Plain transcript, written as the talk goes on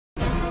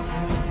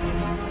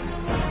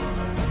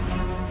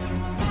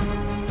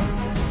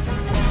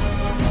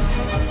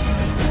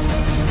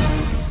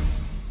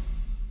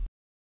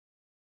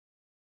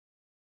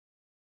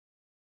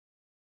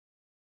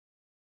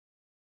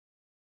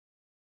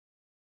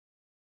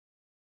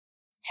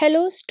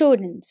Hello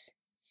students,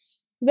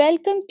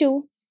 welcome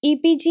to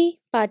EPG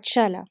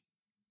Pathshala.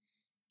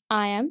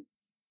 I am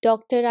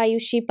Dr.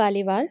 Ayushi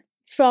Paliwal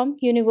from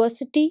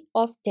University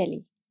of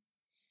Delhi.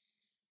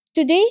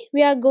 Today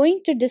we are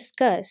going to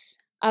discuss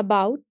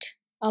about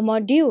a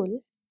module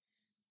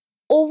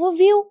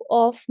Overview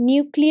of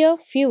Nuclear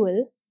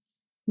Fuel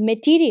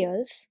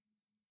Materials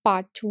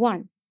Part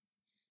 1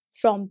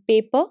 from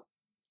paper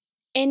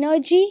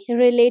Energy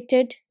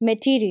Related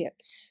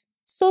Materials.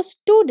 So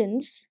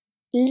students,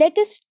 let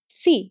us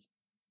see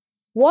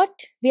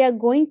what we are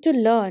going to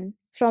learn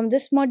from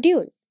this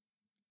module.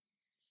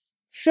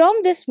 From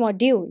this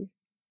module,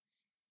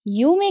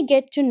 you may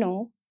get to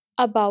know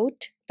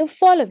about the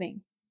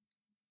following.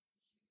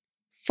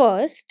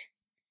 First,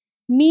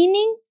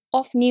 meaning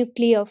of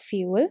nuclear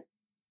fuel.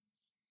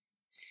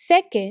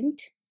 Second,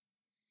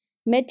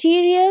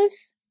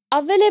 materials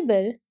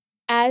available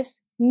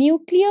as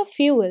nuclear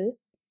fuel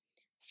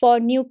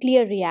for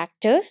nuclear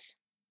reactors.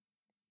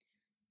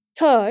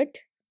 Third,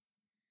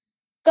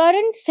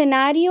 current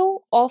scenario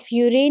of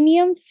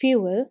uranium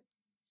fuel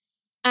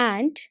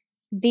and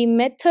the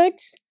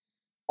methods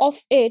of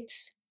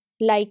its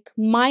like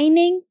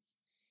mining,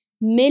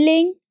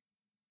 milling,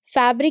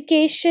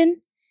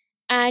 fabrication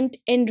and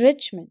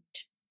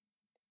enrichment.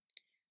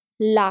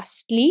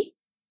 Lastly,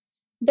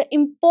 the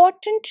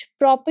important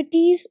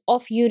properties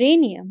of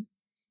uranium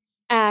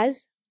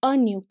as a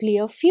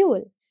nuclear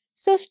fuel.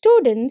 So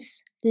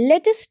students,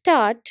 let us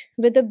start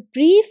with a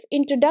brief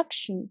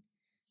introduction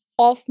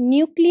of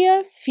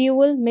nuclear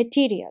fuel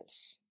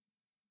materials.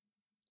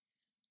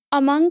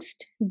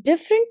 Amongst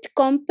different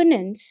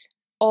components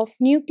of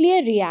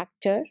nuclear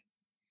reactor,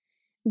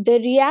 the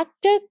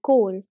reactor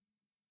core,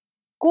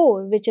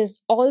 which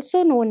is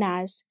also known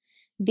as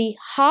the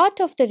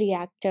heart of the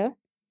reactor,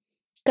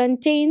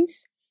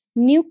 contains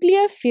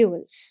nuclear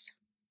fuels.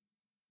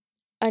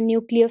 A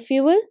nuclear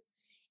fuel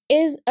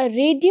is a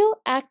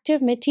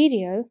radioactive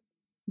material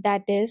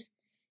that is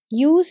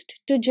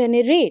used to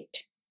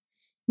generate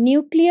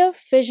nuclear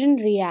fission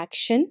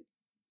reaction,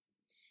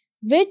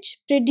 which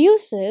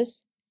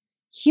produces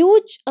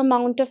huge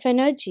amount of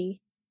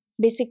energy,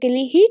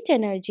 basically heat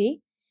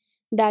energy,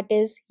 that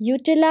is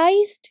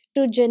utilized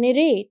to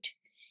generate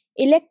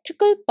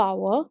electrical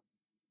power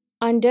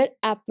under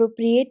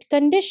appropriate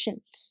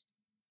conditions.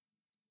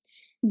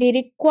 The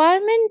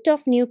requirement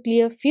of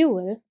nuclear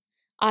fuel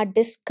are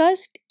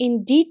discussed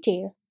in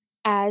detail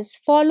as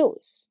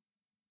follows.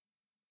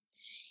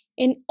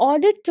 In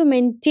order to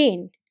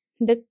maintain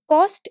the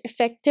cost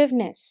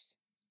effectiveness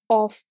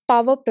of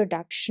power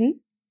production,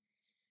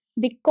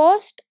 the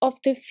cost of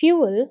the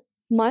fuel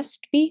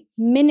must be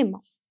minimum.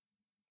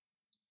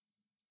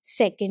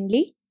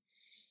 Secondly,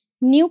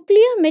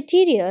 nuclear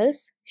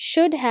materials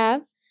should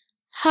have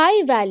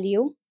high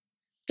value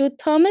to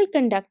thermal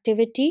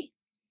conductivity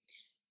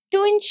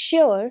to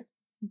ensure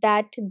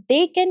that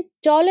they can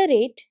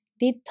tolerate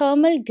the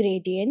thermal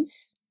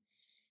gradients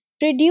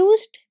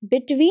produced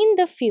between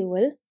the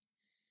fuel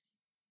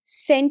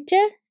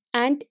center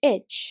and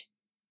edge.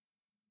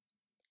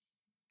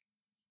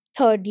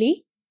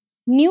 Thirdly,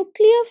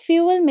 nuclear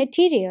fuel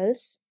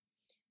materials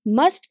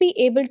must be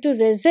able to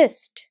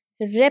resist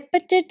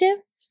repetitive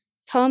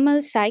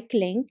thermal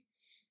cycling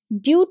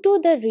due to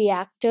the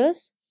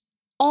reactor's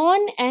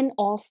on and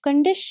off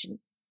condition.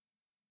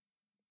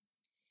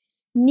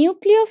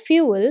 Nuclear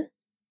fuel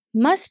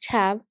must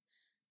have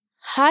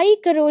high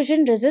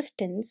corrosion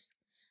resistance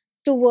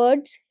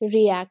towards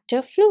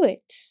reactor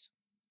fluids.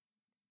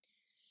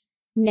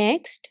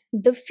 Next,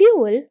 the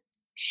fuel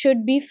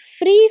should be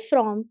free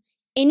from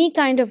any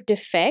kind of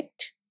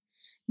defect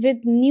with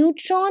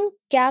neutron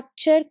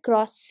capture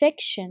cross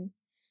section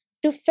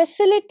to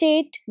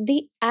facilitate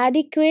the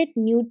adequate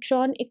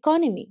neutron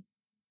economy.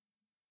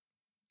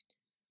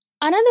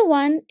 Another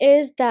one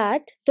is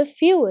that the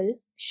fuel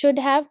should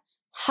have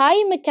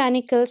high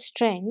mechanical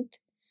strength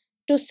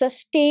to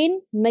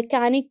sustain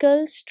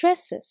mechanical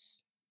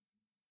stresses.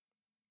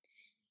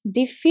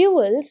 The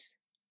fuels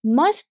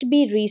must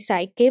be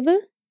recyclable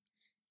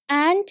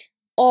and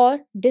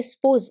or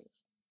disposable.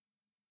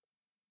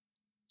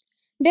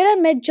 There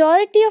are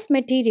majority of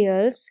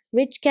materials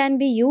which can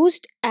be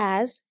used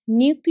as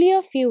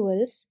nuclear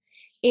fuels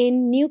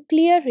in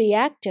nuclear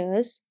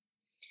reactors,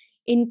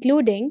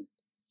 including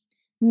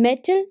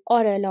metal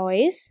or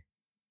alloys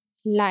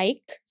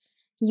like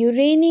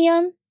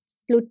uranium,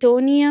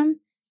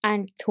 plutonium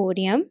and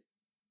thorium,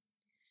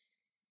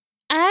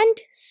 and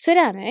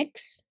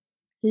ceramics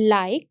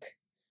like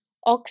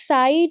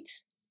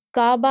oxides,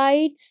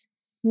 carbides,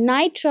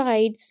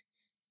 nitrides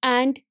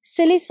and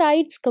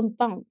silicides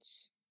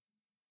compounds.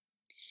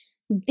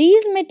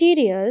 These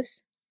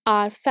materials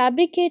are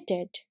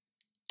fabricated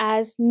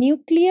as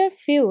nuclear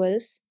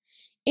fuels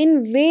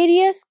in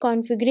various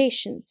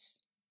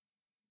configurations,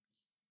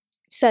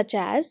 such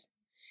as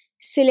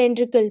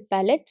cylindrical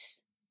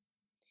pellets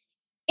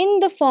in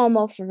the form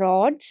of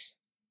rods,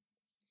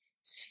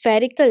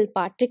 spherical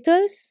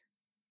particles,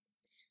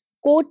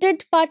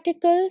 coated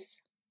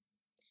particles,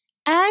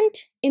 and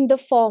in the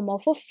form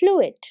of a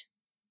fluid.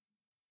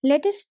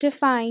 Let us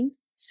define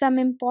some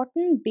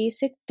important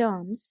basic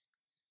terms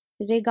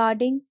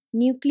regarding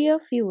nuclear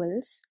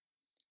fuels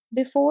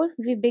before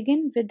we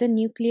begin with the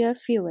nuclear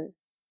fuel.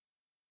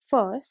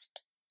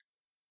 First,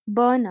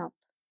 burn up.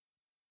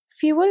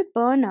 Fuel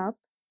burn up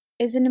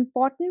is an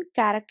important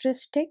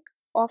characteristic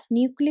of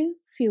nuclear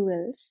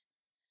fuels,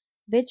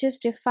 which is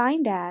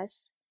defined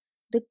as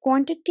the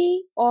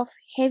quantity of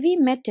heavy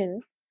metal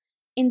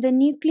in the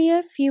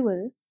nuclear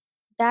fuel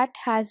that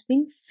has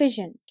been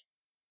fissioned.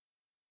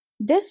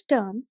 This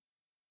term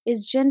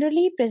is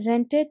generally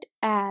presented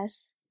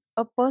as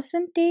a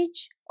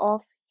percentage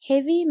of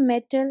heavy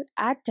metal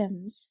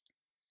atoms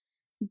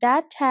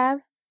that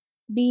have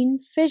been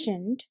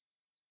fissioned,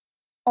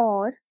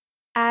 or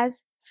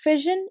as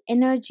fission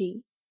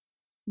energy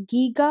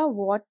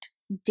gigawatt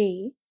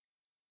day.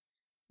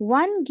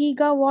 1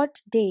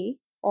 gigawatt day,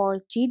 or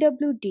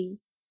GWD,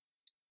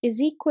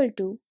 is equal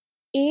to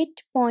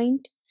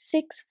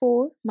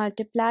 8.64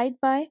 multiplied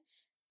by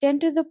 10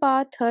 to the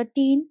power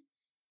 13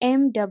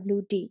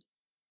 MWD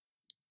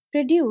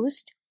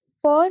produced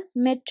per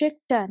metric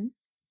ton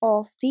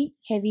of the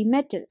heavy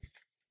metal.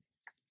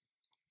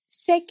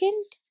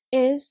 Second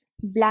is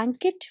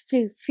blanket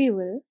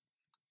fuel.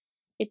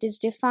 It is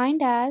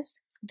defined as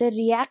the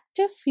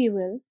reactor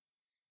fuel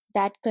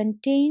that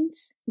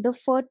contains the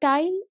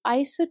fertile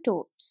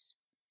isotopes,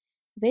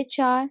 which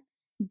are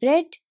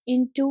bred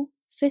into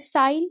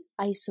fissile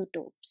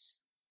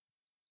isotopes.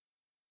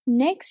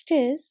 Next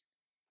is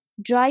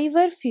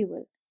driver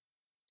fuel.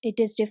 It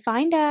is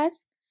defined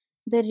as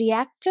the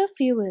reactor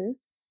fuel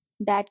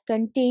that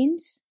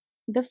contains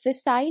the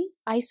fissile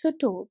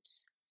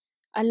isotopes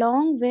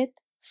along with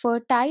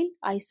fertile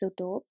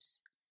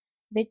isotopes,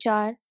 which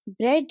are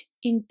bred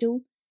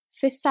into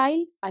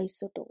fissile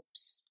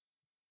isotopes.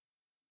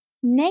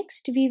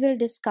 Next, we will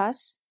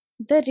discuss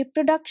the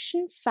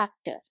reproduction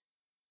factor,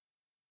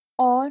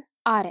 or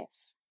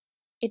RF.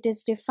 It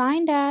is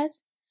defined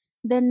as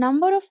the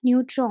number of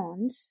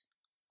neutrons,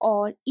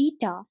 or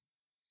eta,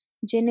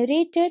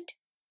 generated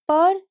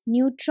per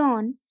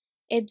neutron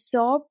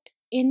absorbed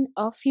in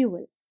a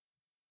fuel.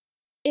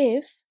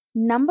 If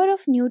number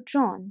of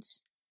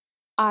neutrons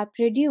are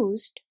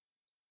produced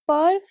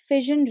per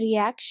fission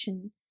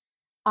reaction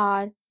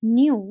are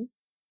nu,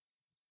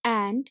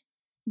 and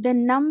the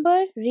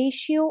number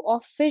ratio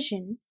of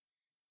fission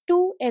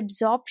to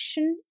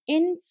absorption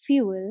in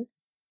fuel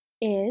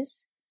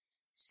is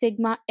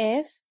sigma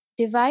F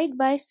divided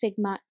by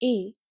sigma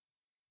A,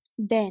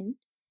 then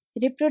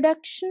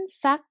reproduction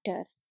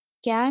factor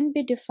can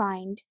be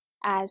defined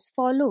as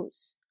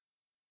follows.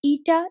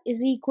 Eta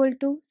is equal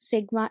to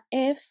sigma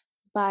F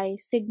by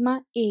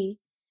sigma A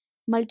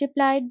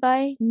multiplied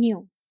by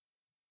nu.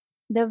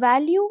 The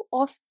value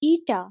of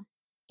eta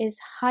is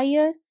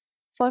higher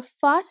for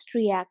fast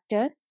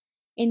reactor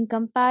in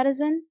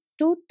comparison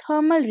to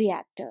thermal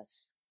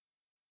reactors.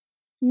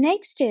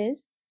 Next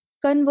is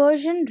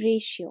conversion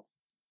ratio,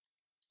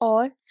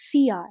 or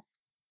CR.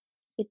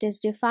 It is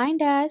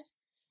defined as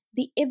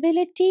the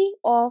ability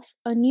of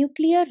a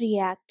nuclear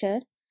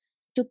reactor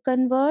to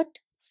convert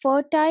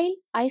fertile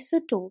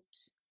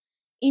isotopes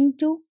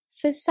into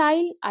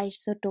fissile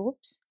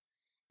isotopes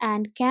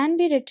and can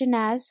be written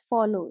as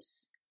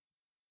follows.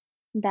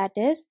 That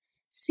is,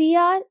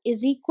 CR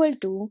is equal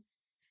to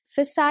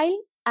fissile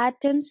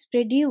atoms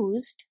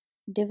produced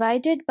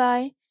divided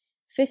by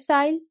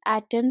fissile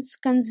atoms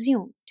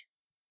consumed.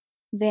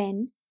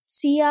 When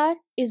CR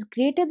is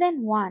greater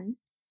than 1,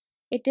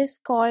 it is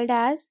called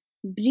as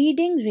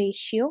breeding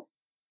ratio,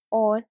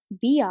 or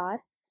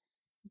BR,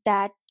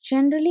 that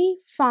generally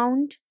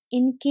found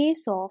in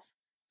case of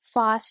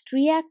fast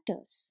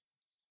reactors.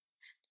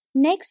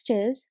 Next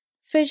is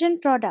fission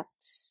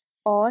products,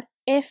 or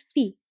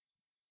FP.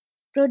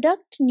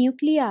 Product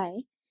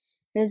nuclei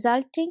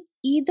resulting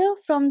either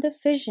from the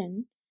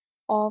fission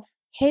of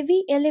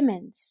heavy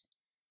elements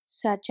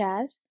such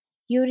as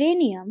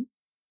uranium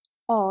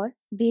or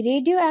the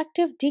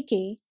radioactive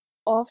decay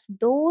of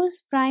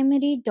those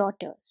primary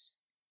daughters.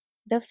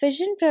 The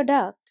fission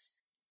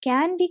products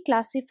can be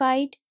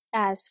classified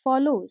as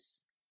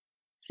follows: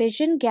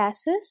 fission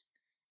gases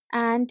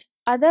and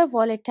other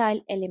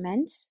volatile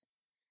elements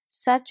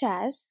such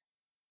as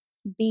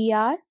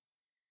Br,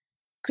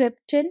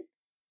 krypton,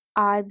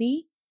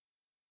 Rb,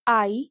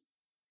 I,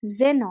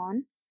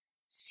 xenon,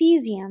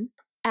 cesium,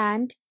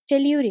 and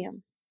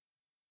tellurium.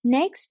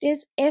 Next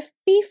is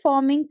FP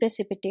forming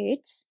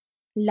precipitates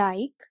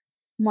like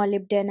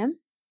molybdenum,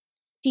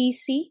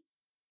 Tc,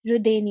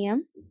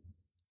 ruthenium,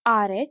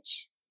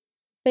 Rh,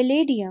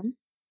 palladium,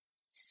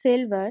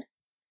 silver,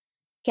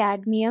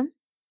 cadmium,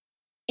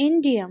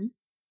 indium,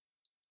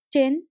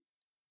 tin,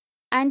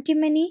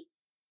 antimony,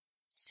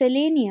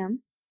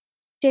 selenium,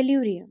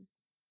 tellurium.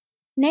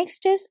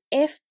 Next is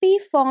FP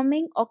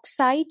forming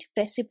oxide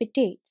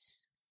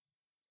precipitates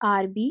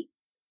Rb,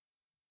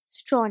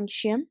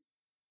 strontium,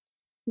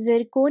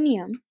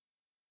 zirconium,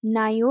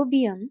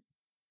 niobium,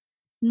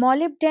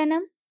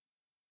 molybdenum,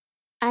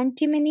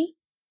 antimony,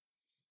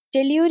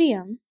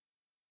 tellurium,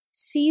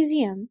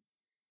 cesium,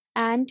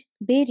 and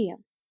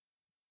barium.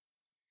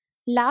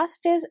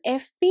 Last is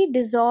Fp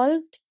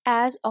dissolved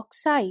as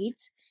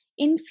oxides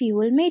in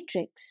fuel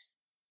matrix.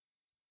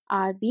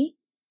 Rb,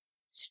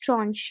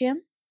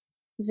 strontium,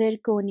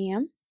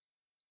 zirconium,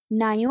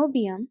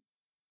 niobium,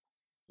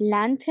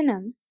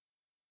 lanthanum,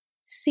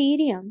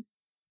 cerium,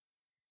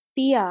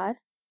 Pr,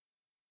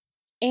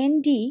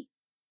 Nd,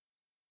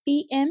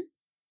 Pm,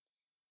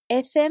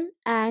 Sm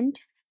and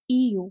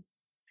Eu.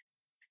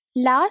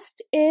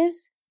 Last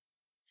is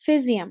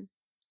Fisium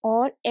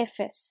or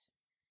Fs.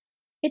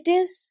 It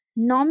is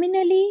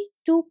nominally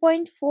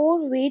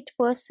 2.4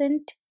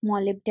 weight%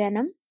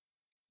 molybdenum,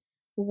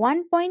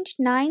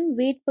 1.9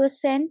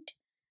 weight%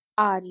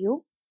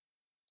 Ru,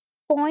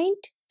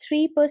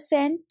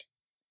 0.3%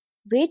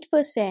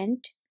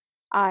 weight%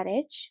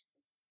 Rh,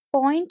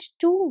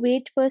 0.2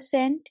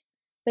 weight%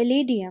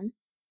 palladium,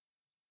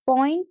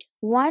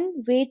 0.1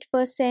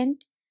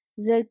 weight%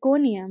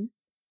 zirconium,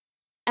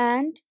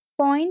 and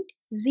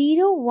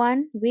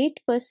 0.01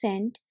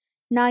 weight%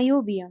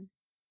 niobium,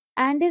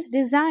 and is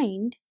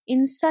designed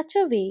in such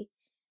a way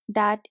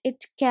that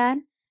it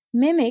can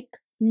mimic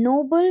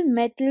noble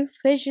metal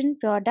fission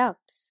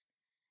products,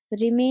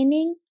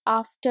 remaining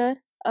after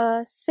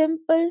a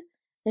simple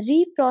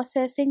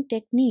reprocessing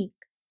technique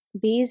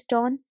based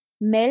on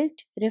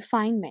melt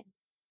refinement.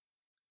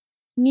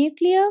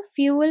 Nuclear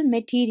fuel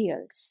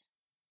materials.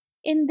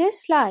 In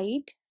this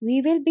slide,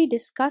 we will be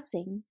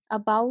discussing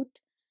about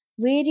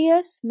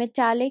various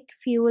metallic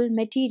fuel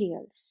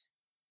materials.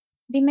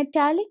 The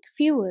metallic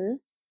fuel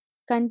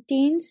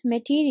contains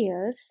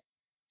materials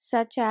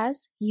such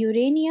as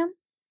uranium,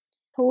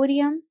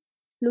 thorium,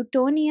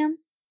 plutonium.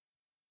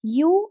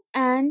 U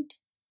and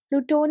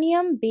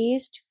plutonium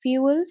based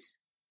fuels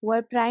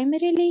were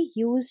primarily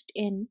used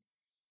in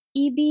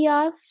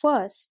EBR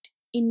first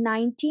in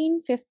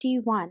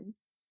 1951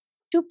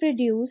 to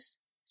produce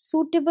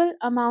suitable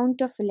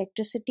amount of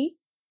electricity.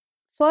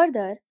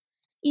 Further,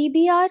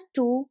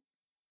 EBR2,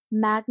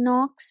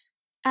 Magnox,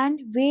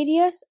 and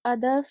various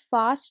other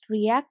fast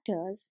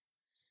reactors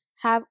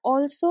have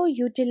also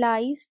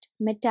utilized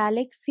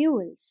metallic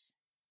fuels.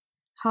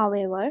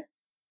 However,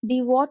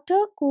 the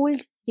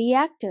water-cooled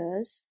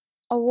reactors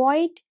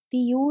avoid the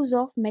use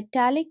of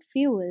metallic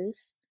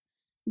fuels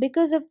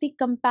because of the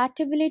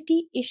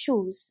compatibility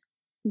issues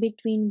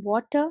between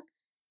water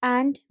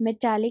and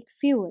metallic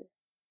fuel.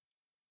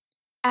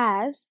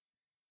 As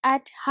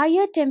at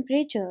higher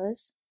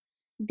temperatures,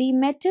 the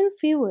metal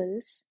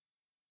fuels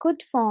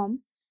could form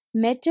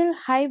metal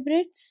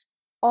hybrids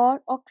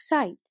or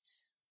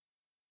oxides.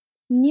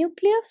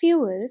 Nuclear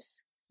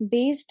fuels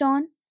based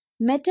on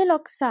metal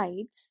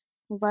oxides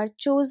were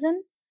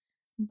chosen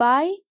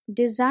by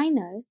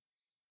designer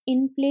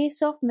in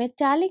place of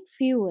metallic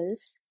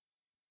fuels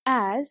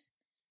as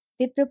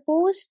they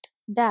proposed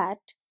that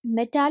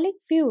metallic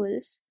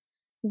fuels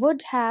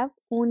would have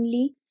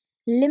only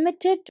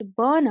limited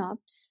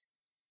burn-ups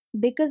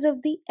because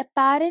of the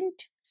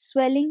apparent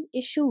swelling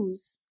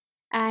issues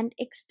and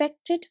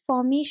expected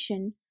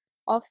formation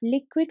of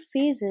liquid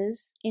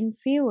phases in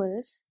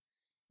fuels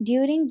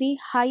during the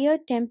higher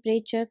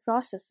temperature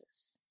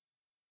processes.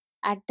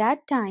 At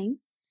that time,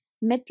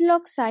 metal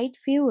oxide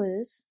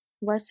fuels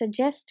were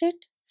suggested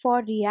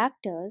for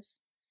reactors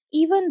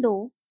even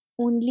though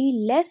only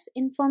less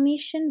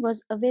information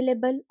was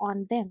available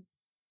on them.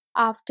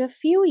 After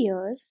few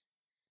years,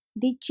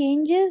 the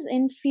changes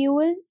in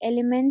fuel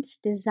elements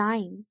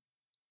design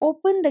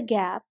opened the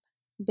gap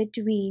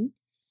between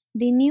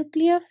the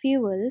nuclear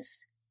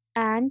fuels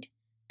and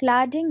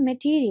cladding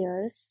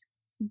materials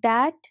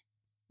that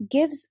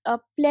gives a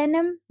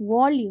plenum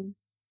volume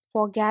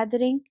for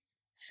gathering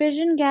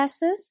fission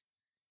gases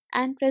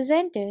and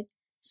presented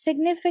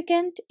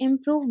significant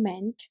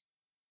improvement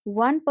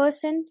 1%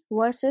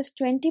 versus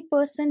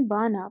 20%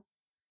 burn up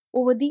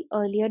over the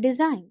earlier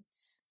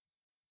designs.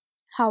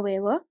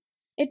 However,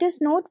 it is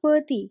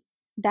noteworthy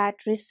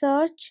that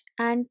research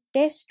and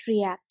test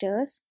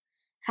reactors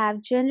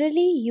have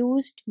generally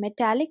used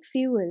metallic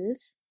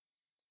fuels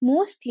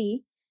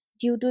mostly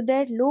due to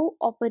their low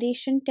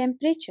operation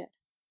temperature.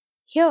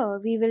 Here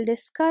we will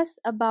discuss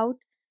about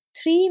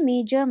three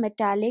major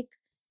metallic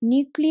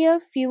nuclear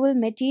fuel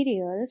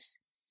materials,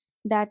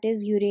 that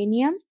is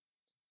uranium,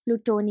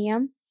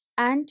 plutonium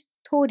and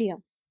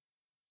thorium.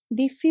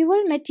 The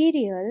fuel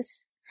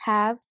materials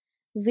have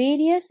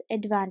various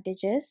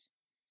advantages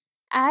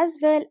as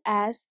well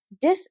as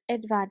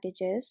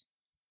disadvantages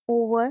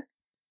over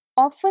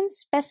often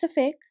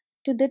specific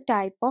to the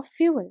type of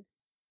fuel.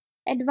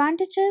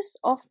 Advantages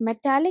of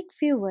metallic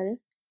fuel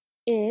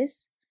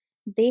is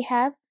they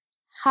have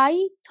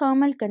high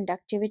thermal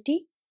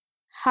conductivity,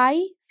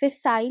 high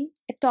fissile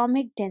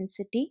atomic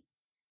density,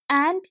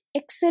 and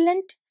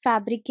excellent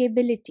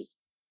fabricability,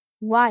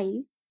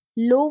 while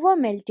lower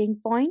melting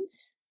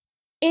points,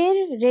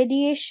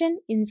 irradiation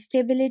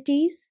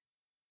instabilities,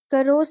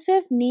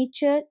 corrosive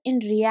nature in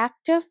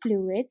reactor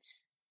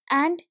fluids,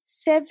 and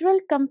several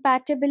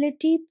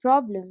compatibility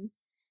problems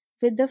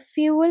with the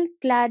fuel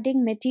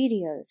cladding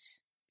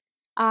materials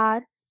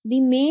are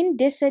the main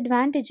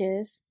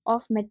disadvantages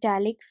of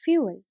metallic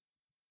fuel.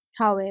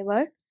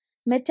 However,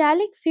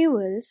 metallic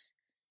fuels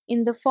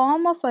in the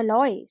form of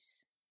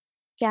alloys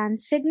can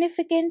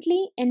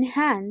significantly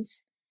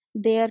enhance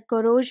their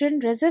corrosion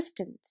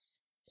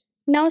resistance.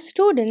 Now,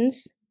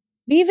 students,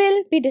 we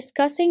will be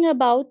discussing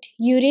about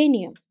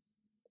uranium.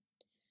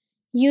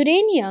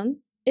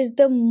 Uranium is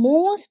the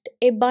most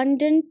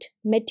abundant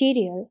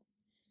material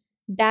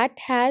that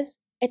has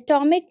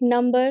atomic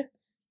number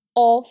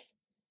of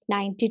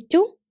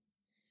 92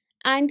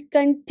 and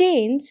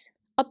contains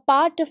a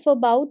part of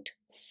about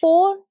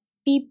 4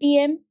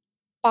 ppm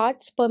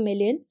parts per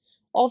million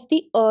of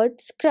the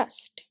Earth's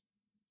crust.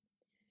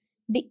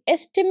 The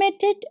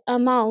estimated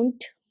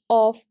amount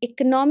of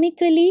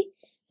economically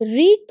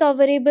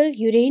recoverable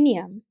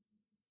uranium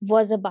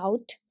was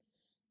about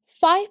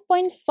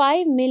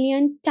 5.5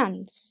 million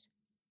tons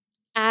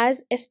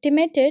as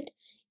estimated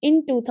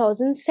in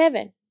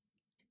 2007.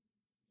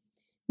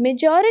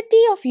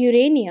 Majority of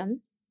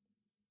uranium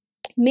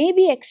may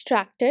be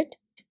extracted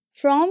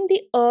from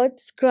the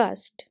Earth's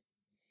crust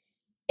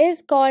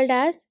is called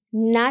as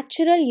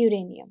natural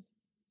uranium,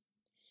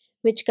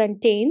 which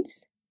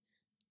contains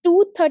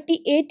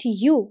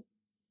 238U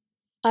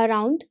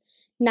around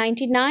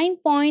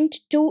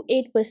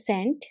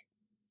 99.28%,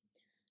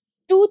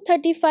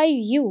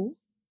 235U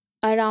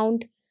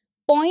around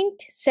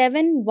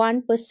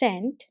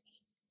 0.71%,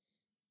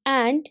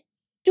 and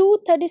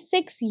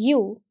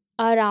 236U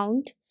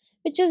around,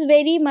 which is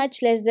very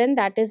much less than,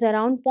 that is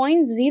around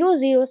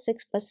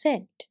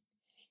 0.006%.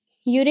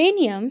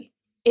 Uranium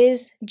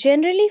is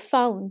generally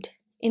found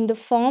in the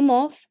form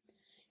of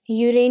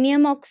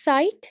uranium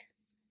oxide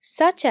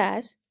such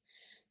as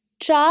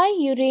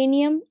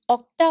triuranium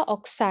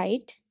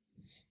octaoxide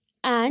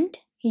and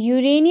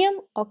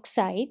uranium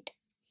oxide,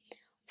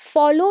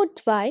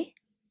 followed by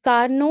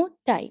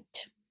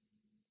carnotite.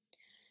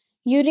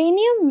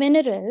 Uranium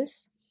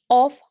minerals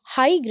of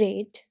high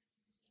grade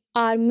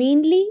are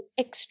mainly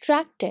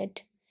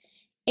extracted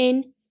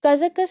in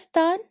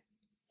Kazakhstan,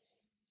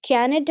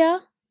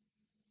 Canada,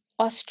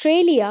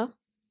 Australia,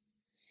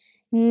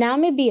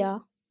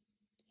 Namibia,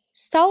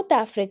 South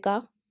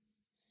Africa,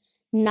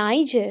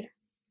 Niger,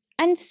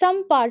 and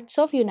some parts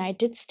of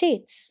United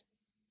States,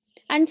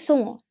 and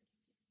so on.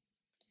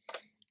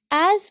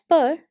 As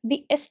per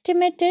the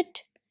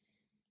estimated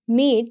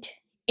made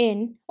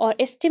in or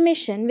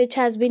estimation which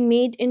has been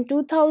made in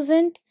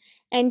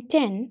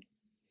 2010,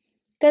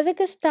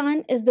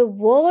 Kazakhstan is the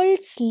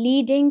world's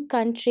leading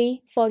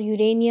country for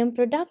uranium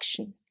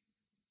production,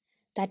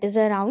 that is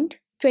around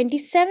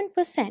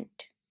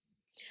 27%,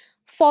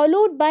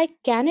 followed by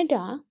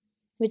Canada,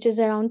 which is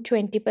around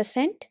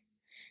 20%,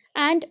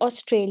 and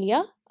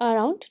Australia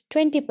around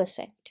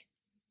 20%.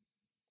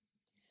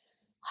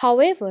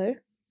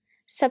 However,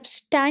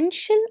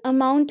 substantial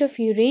amount of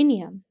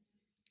uranium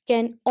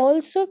can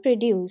also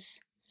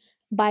produce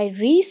by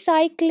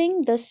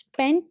recycling the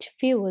spent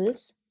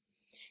fuels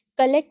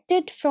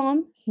collected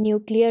from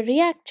nuclear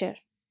reactor.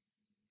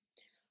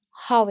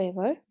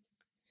 However,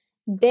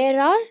 there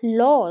are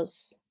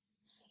laws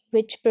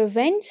which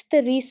prevents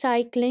the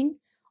recycling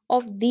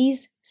of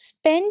these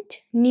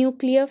spent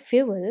nuclear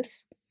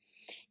fuels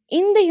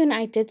in the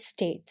United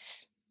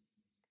States.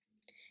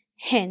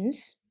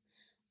 Hence,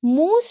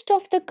 most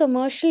of the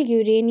commercial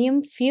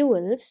uranium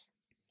fuels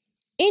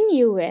in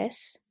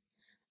US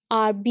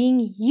are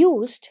being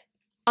used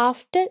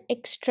after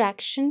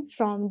extraction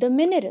from the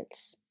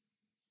minerals.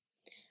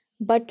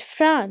 But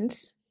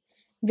France,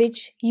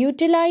 which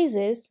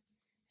utilizes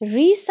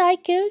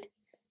recycled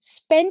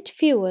spent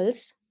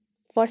fuels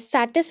for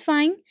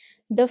satisfying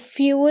the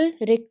fuel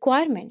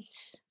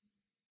requirements.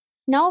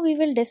 Now we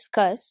will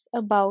discuss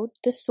about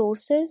the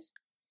sources,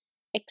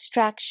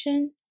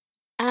 extraction,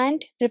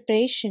 and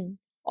preparation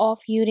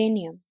of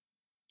uranium.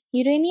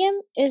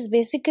 Uranium is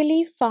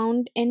basically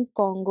found in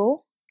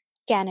Congo,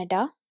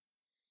 Canada,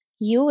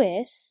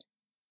 US,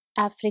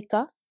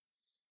 Africa,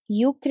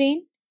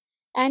 Ukraine,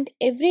 and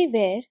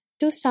everywhere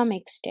to some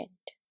extent.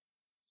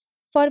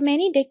 For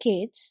many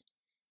decades,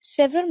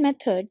 several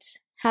methods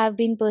have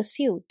been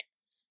pursued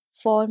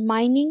for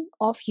mining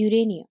of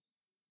uranium.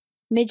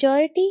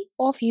 Majority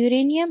of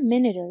uranium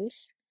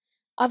minerals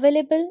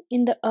available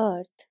in the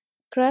earth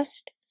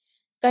crust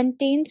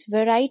contains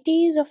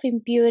varieties of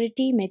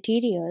impurity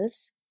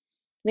materials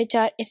which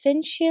are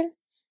essential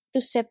to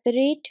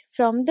separate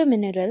from the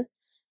mineral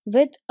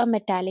with a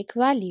metallic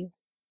value.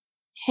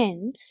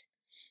 Hence,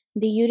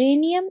 the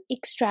uranium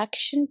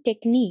extraction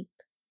technique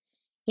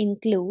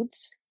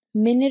includes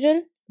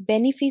mineral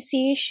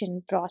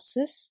beneficiation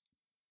process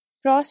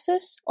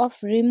of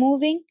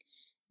removing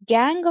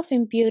gang of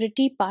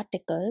impurity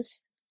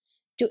particles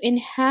to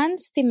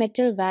enhance the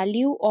metal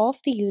value of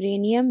the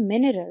uranium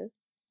mineral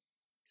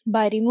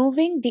by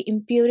removing the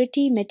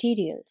impurity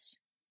materials.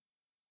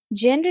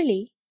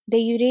 Generally, the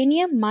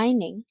uranium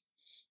mining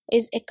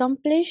is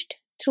accomplished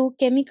through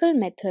chemical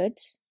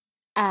methods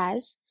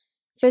as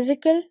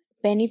physical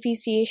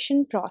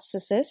beneficiation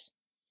processes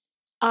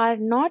are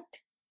not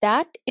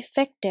that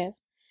effective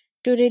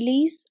to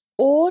release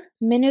ore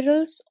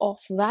minerals of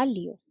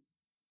value.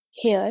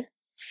 Here,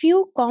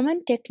 few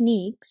common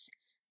techniques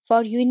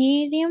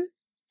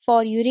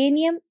for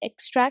uranium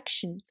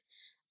extraction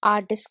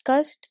are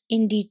discussed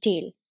in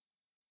detail.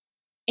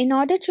 In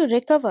order to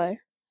recover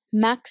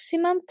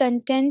maximum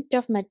content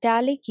of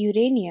metallic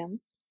uranium,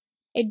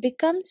 it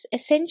becomes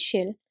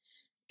essential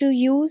to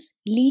use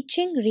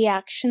leaching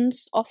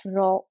reactions of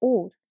raw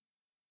ore.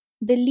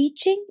 The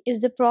leaching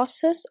is the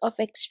process of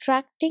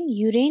extracting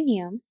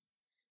uranium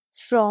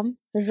from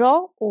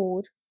raw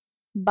ore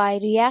by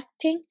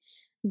reacting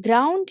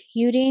ground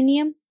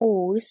uranium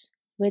ores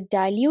with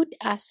dilute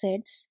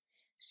acids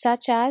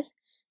such as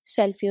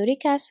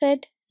sulfuric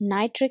acid,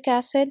 nitric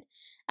acid,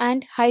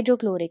 and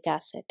hydrochloric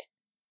acid.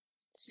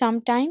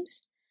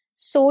 Sometimes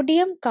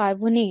sodium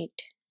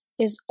carbonate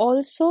is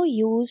also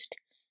used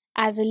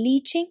as a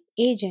leaching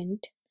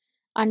agent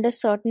under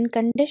certain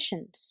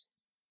conditions.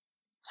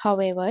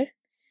 However,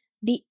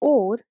 the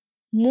ore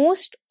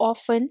most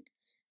often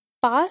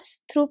pass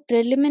through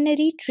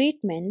preliminary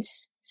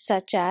treatments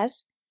such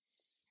as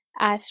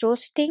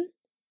roasting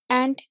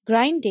and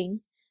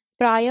grinding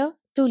prior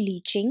to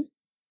leaching,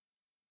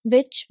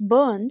 which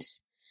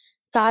burns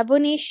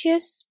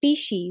carbonaceous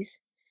species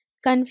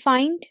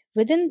confined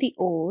within the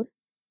ore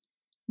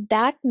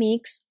that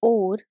makes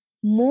ore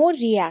more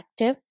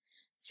reactive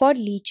for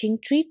leaching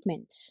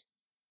treatments.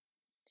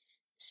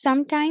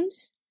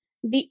 Sometimes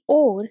the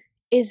ore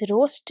is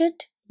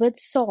roasted with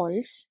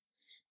salts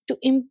to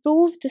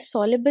improve the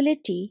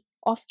solubility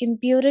of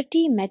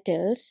impurity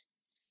metals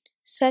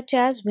such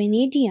as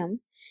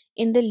vanadium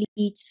in the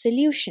leach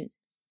solution.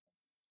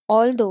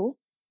 Although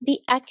the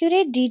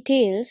accurate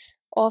details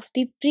of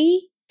the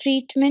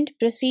pre-treatment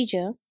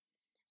procedure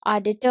are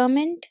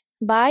determined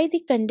by the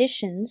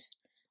conditions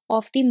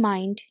of the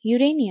mined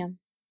uranium,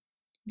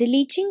 the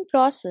leaching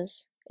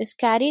process is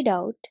carried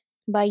out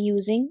by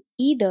using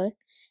either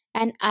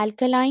an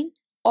alkaline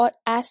or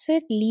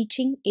acid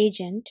leaching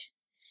agent,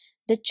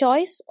 the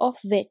choice of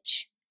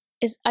which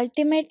is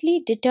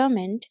ultimately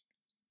determined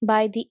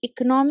by the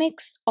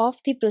economics of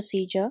the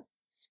procedure,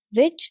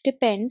 which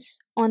depends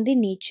on the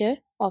nature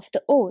of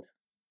the ore.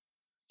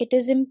 It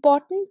is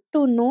important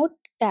to note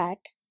that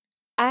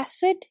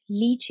acid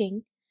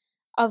leaching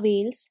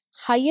avails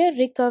higher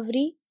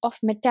recovery of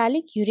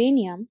metallic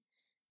uranium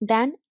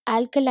than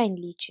alkaline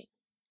leaching.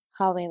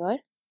 However,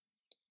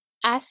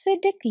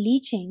 acidic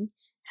leaching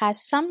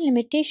has some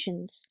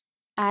limitations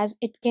as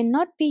it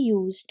cannot be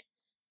used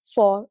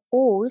for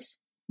ores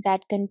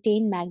that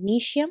contain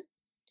magnesium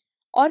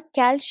or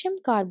calcium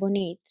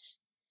carbonates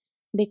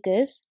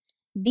because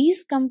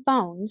these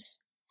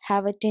compounds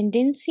have a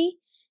tendency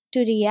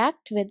to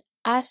react with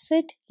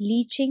acid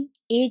leaching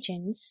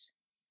agents,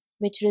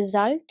 which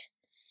result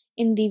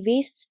in the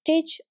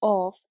wastage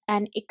of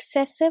an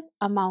excessive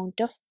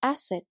amount of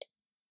acid.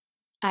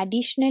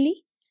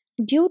 Additionally,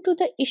 due to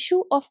the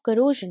issue of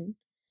corrosion,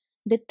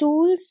 the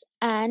tools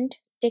and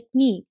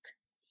technique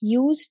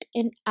used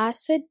in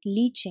acid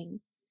leaching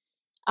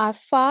are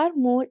far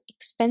more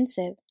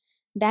expensive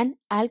than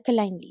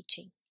alkaline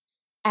leaching,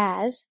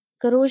 as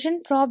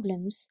corrosion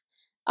problems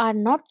are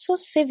not so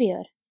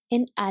severe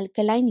in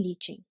alkaline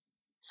leaching.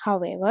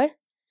 However,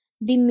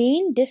 the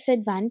main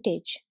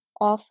disadvantage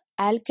of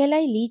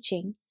alkali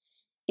leaching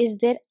is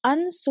their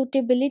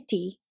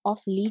unsuitability of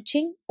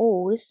leaching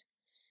ores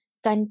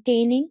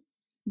containing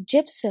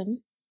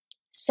gypsum,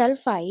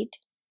 sulfide,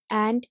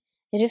 and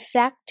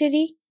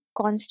refractory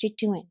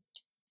constituent.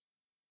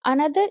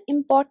 Another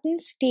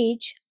important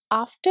stage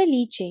after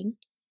leaching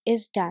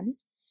is done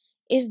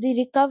is the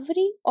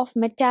recovery of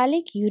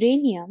metallic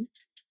uranium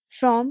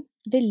from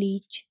the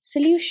leach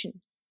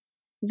solution,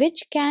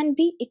 which can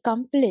be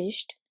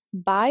accomplished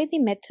by the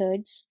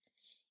methods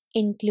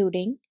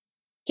including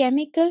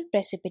chemical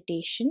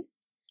precipitation,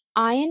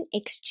 ion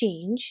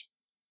exchange,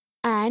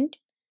 and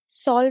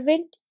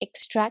solvent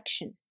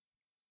extraction.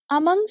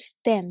 Amongst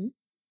them,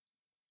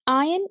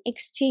 ion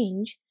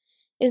exchange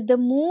is the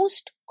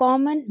most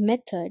common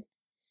method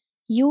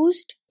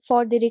used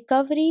for the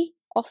recovery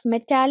of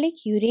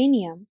metallic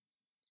uranium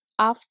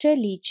after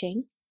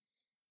leaching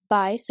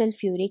by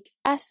sulfuric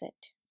acid.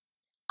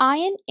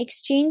 Ion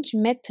exchange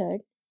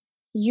method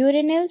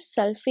uranyl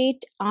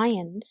sulfate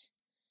ions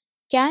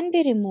can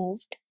be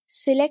removed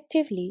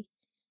selectively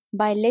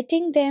by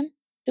letting them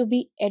to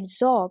be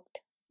adsorbed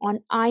on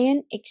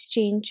ion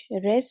exchange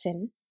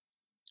resin,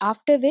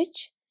 after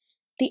which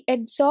the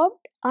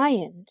adsorbed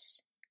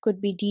ions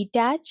could be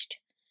detached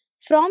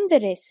from the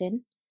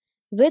resin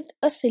with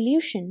a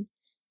solution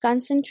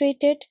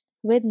concentrated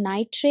with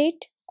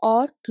nitrate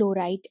or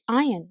chloride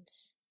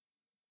ions.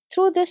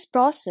 Through this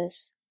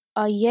process,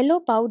 a yellow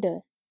powder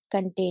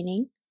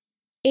containing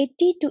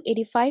 80 to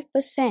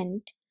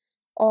 85%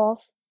 of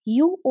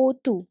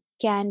UO2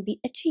 can be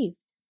achieved.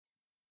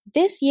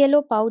 This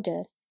yellow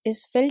powder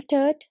is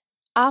filtered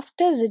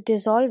after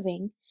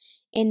dissolving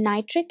in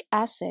nitric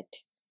acid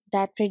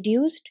that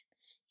produced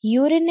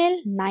uranyl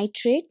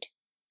nitrate,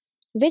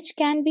 which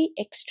can be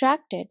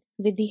extracted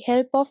with the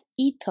help of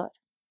ether.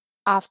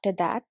 After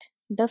that,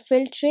 the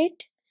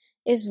filtrate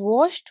is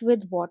washed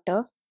with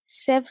water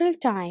several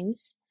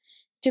times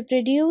to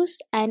produce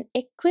an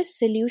aqueous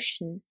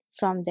solution.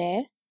 From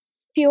there,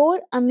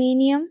 Pure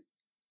ammonium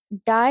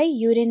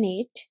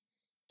diurenate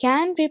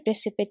can be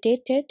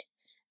precipitated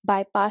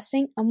by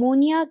passing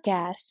ammonia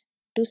gas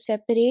to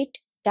separate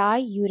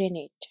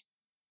diurenate.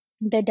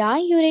 The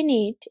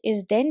diurenate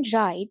is then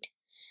dried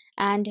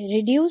and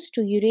reduced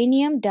to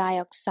uranium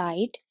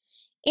dioxide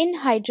in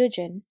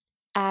hydrogen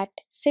at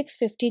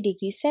 650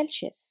 degrees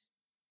Celsius.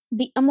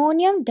 The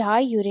ammonium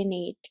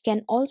diurenate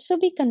can also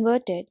be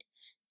converted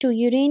to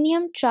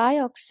uranium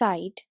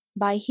trioxide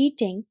by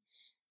heating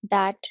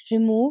that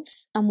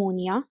removes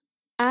ammonia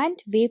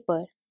and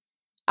vapor,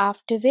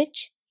 after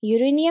which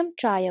uranium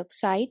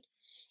trioxide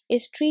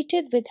is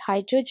treated with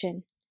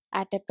hydrogen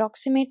at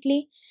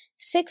approximately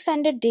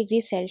 600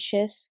 degrees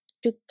Celsius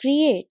to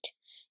create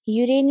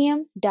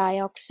uranium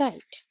dioxide.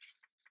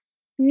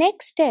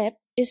 Next step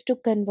is to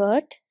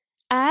convert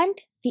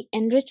and the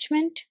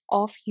enrichment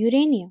of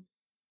uranium.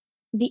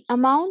 The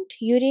amount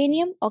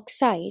uranium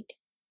oxide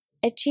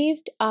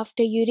achieved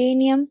after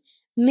uranium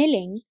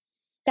milling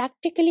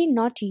practically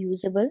not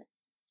usable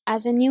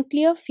as a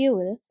nuclear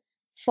fuel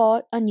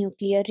for a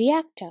nuclear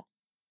reactor.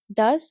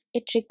 Thus,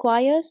 it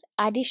requires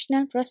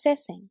additional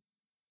processing.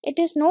 It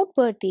is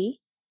noteworthy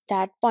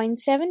that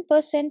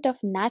 0.7% of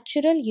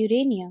natural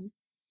uranium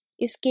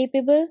is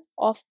capable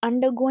of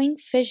undergoing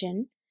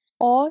fission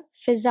or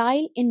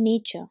fissile in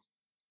nature,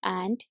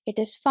 and it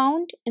is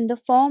found in the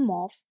form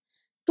of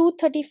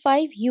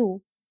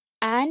 235U,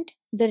 and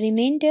the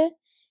remainder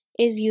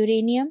is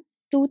uranium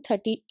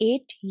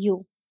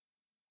 238U.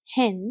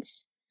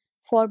 Hence,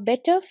 for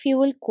better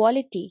fuel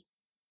quality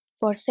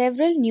for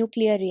several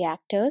nuclear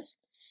reactors,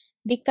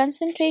 the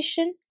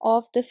concentration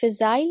of the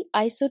fissile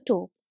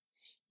isotope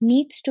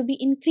needs to be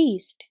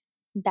increased,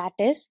 that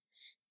is,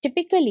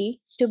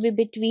 typically to be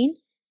between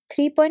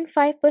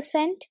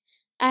 3.5%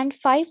 and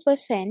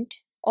 5%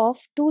 of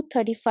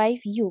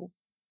 235U.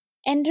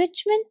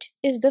 Enrichment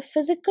is the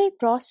physical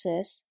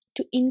process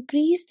to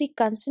increase the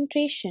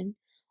concentration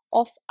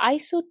of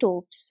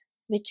isotopes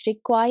which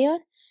require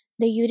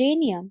the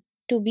uranium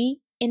to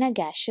be in a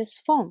gaseous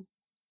form.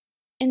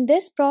 In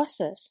this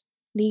process,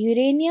 the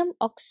uranium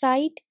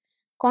oxide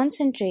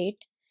concentrate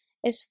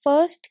is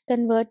first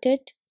converted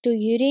to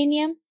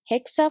uranium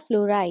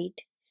hexafluoride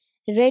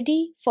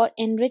ready for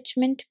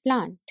enrichment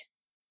plant.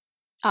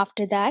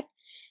 After that,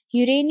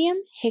 uranium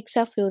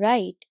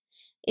hexafluoride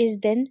is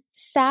then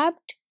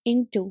sapped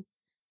into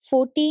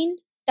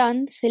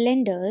 14-ton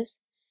cylinders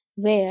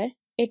where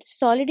it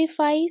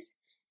solidifies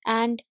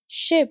and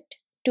shipped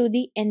to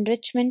the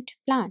enrichment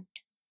plant.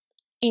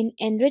 In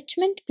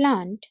enrichment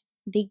plant,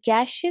 the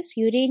gaseous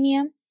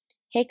uranium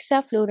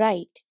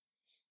hexafluoride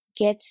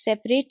gets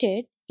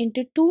separated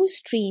into two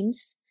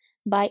streams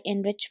by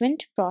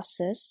enrichment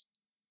process,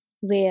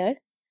 where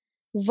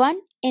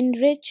one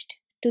enriched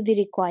to the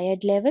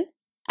required level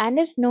and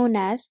is known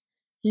as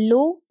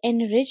low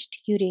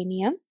enriched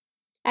uranium,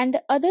 and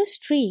the other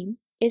stream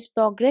is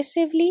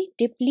progressively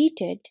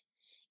depleted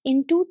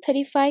in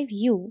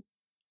 235U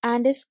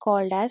and is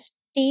called as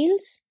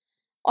tails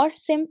or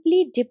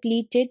simply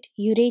depleted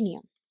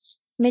uranium.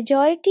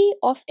 Majority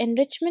of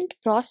enrichment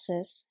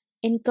process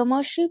in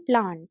commercial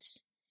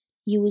plants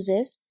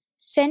uses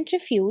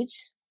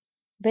centrifuges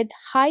with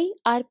high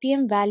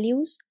RPM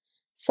values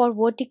for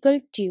vertical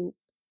tube,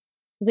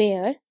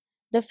 where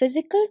the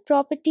physical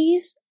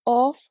properties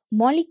of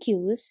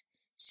molecules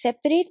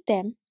separate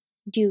them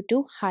due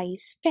to high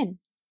spin.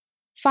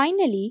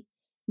 Finally,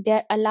 they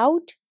are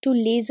allowed to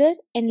laser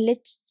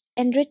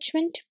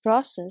enrichment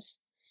process,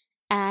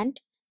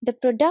 and the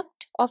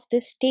product of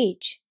this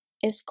stage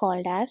is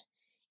called as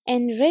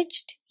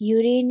enriched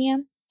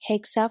uranium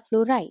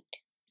hexafluoride,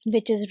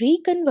 which is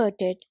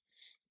reconverted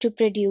to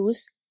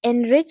produce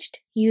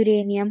enriched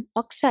uranium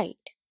oxide.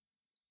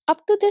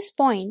 Up to this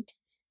point,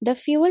 the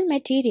fuel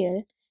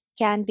material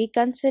can be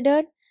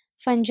considered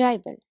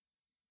fungible.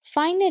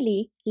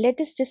 Finally, let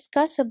us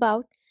discuss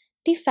about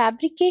the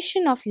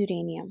fabrication of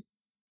uranium.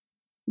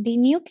 The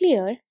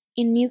nuclear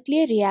in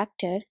nuclear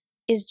reactor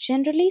is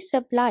generally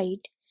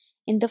supplied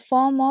in the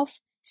form of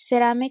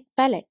ceramic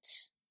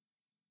pellets,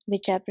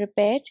 which are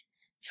prepared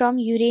from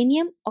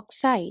uranium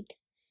oxide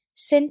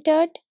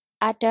sintered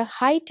at a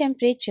high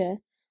temperature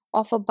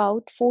of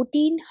about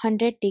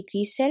 1400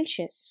 degrees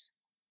Celsius.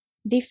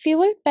 The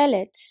fuel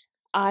pellets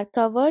are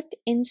covered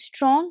in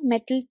strong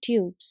metal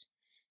tubes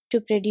to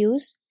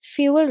produce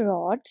fuel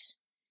rods,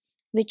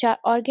 which are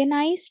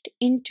organized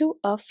into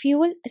a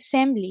fuel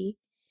assembly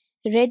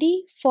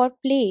ready for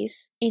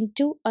place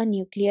into a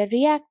nuclear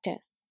reactor.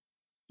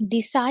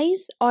 The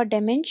size or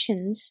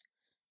dimensions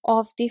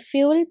of the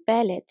fuel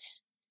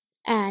pellets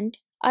and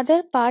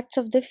other parts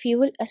of the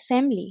fuel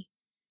assembly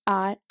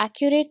are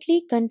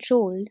accurately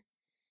controlled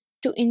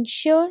to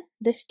ensure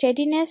the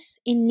steadiness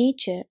in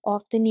nature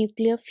of the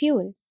nuclear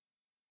fuel.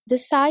 The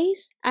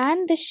size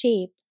and the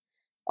shape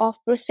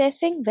of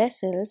processing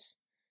vessels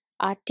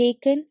are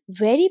taken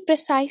very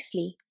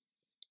precisely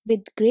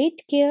with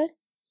great care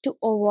to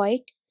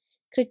avoid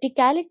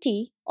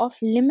criticality of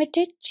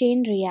limited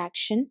chain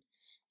reaction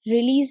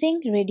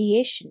releasing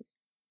radiation.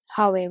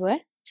 However,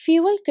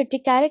 Fuel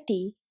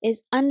criticality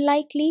is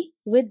unlikely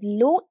with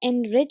low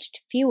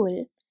enriched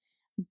fuel,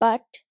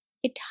 but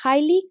it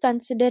highly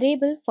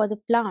considerable for the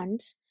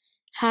plants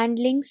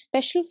handling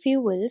special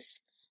fuels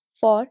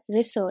for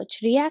research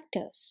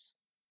reactors.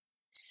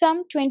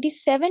 Some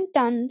 27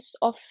 tons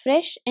of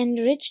fresh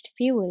enriched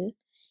fuel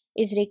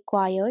is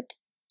required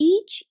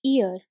each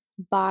year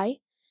by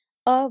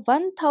a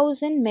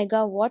 1000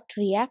 megawatt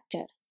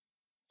reactor.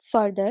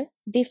 Further,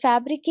 the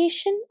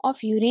fabrication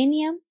of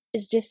uranium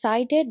is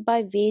decided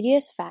by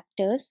various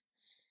factors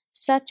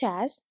such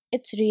as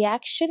its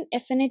reaction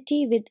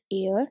affinity with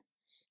air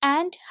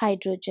and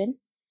hydrogen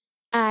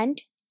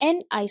and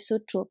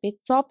anisotropic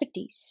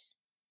properties.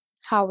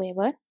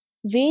 However,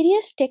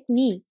 various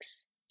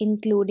techniques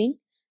including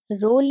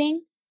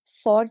rolling,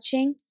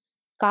 forging,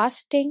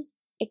 casting,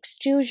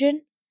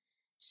 extrusion,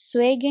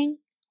 swagging,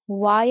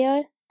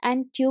 wire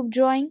and tube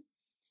drawing,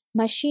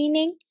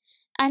 machining,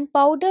 and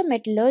powder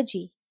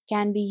metallurgy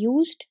can be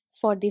used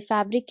for the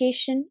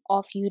fabrication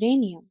of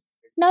uranium.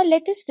 Now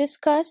let us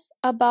discuss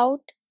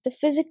about the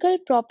physical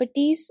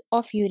properties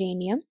of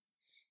uranium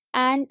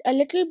and a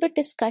little bit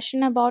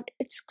discussion about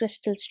its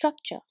crystal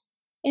structure.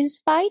 In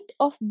spite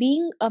of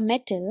being a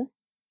metal,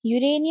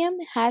 uranium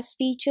has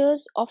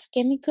features of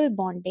chemical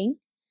bonding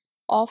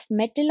of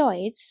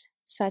metalloids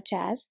such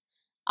as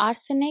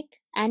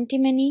arsenic,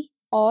 antimony,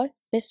 or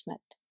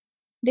bismuth.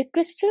 The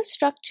crystal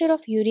structure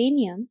of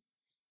uranium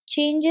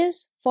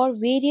changes for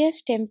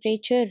various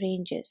temperature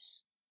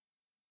ranges.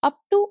 Up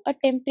to a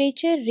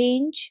temperature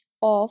range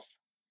of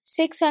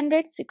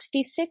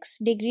 666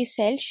 degrees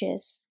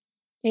Celsius,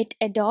 it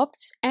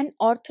adopts an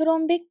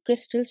orthorhombic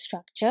crystal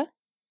structure,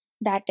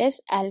 that is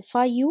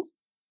alpha U,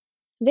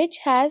 which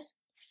has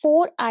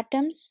 4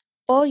 atoms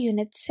per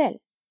unit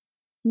cell,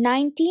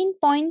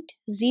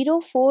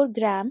 19.04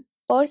 gram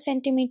per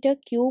centimeter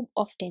cube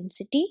of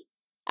density,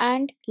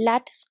 and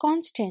lattice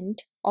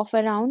constant of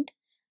around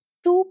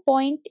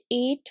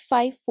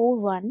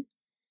 2.8541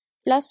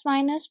 plus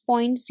minus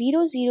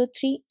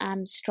 0.003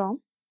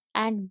 Armstrong,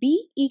 and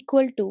B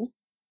equal to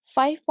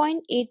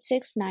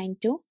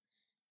 5.8692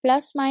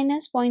 plus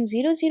minus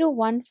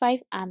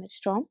 0.0015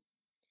 Armstrong,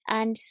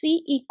 and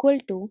C equal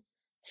to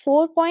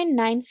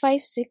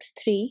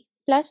 4.9563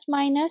 plus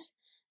minus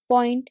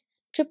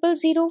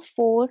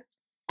 0.0004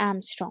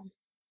 Armstrong.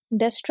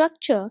 The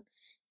structure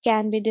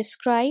can be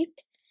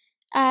described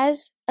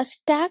as a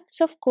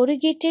stacks of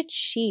corrugated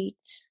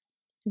sheets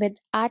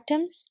with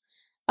atoms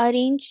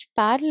arranged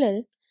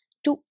parallel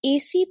to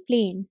AC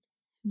plane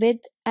with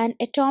an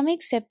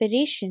atomic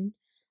separation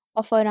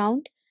of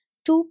around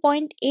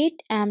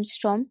 2.8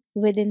 Armstrong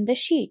within the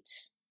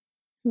sheets,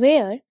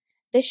 where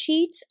the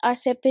sheets are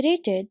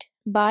separated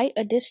by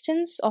a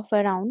distance of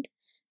around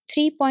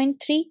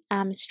 3.3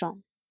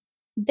 Armstrong.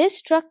 This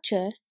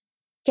structure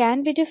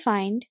can be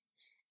defined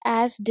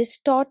as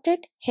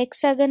distorted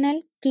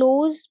hexagonal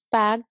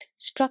close-packed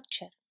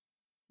structure.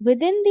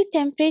 Within the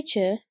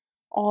temperature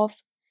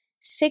of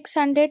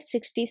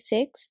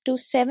 666 to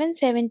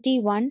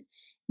 771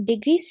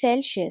 degrees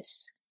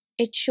Celsius,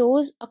 it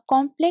shows a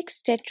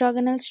complex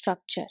tetragonal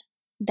structure,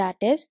 that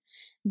is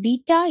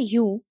beta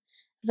U,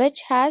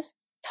 which has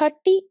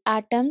 30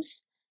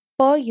 atoms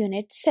per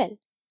unit cell.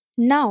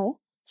 Now,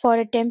 for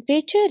a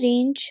temperature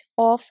range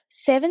of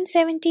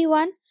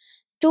 771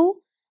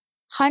 to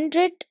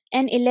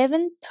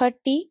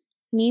 11130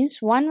 means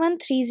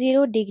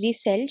 1130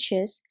 degrees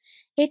Celsius,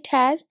 it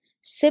has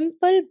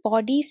simple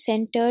body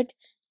centered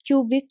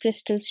cubic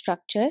crystal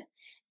structure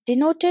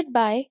denoted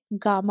by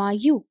gamma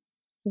U,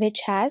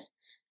 which has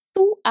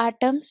 2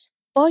 atoms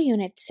per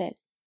unit cell.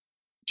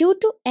 Due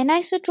to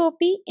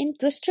anisotropy in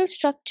crystal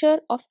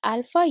structure of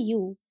alpha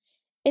U,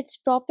 its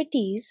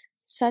properties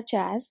such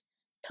as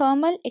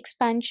thermal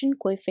expansion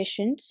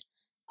coefficients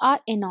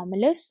are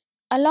anomalous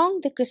along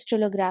the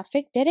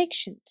crystallographic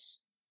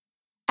directions.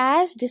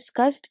 As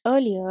discussed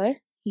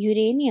earlier,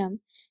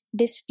 uranium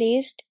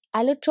displaced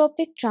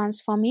allotropic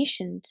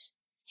transformations.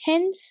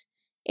 Hence,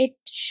 it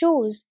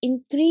shows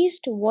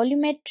increased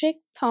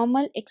volumetric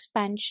thermal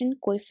expansion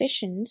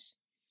coefficients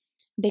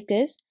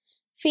because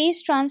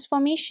phase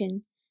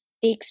transformation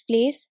takes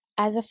place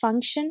as a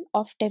function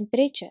of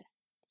temperature.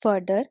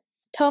 Further,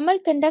 thermal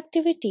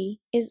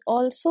conductivity is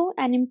also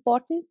an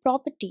important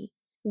property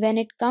when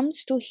it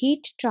comes to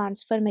heat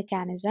transfer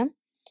mechanism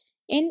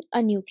in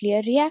a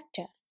nuclear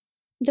reactor.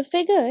 The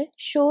figure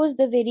shows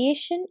the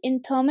variation in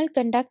thermal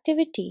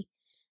conductivity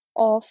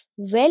of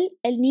well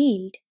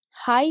annealed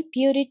high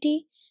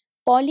purity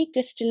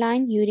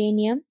polycrystalline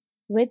uranium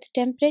with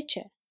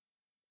temperature.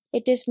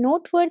 It is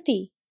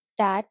noteworthy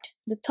that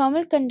the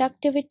thermal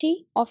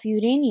conductivity of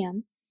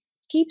uranium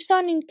keeps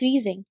on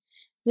increasing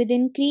with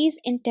increase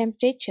in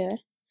temperature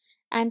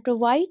and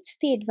provides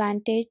the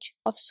advantage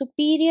of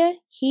superior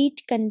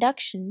heat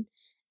conduction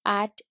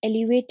at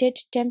elevated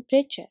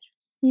temperature.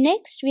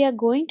 Next, we are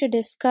going to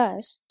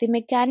discuss the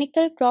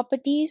mechanical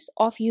properties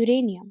of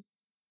uranium.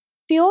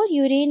 Pure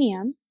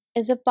uranium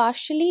is a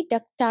partially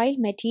ductile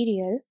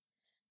material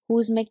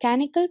whose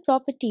mechanical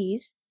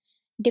properties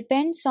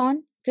depends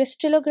on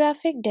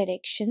crystallographic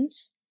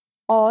directions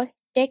or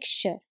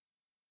texture,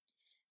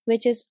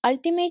 which is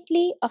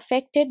ultimately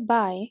affected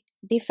by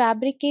the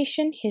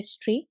fabrication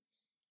history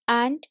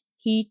and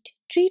heat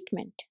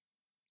treatment.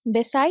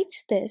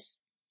 Besides this,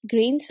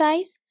 grain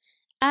size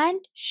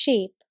and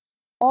shape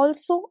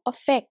also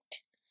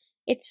affect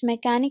its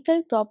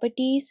mechanical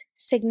properties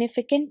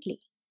significantly.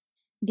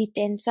 The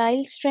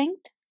tensile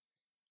strength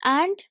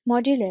and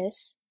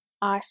modulus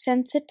are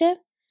sensitive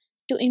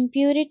to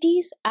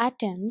impurities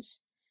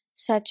atoms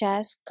such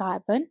as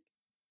carbon,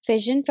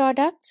 fission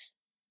products,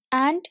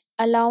 and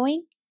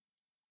alloying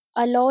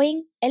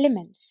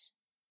elements.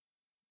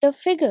 The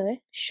figure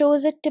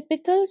shows a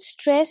typical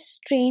stress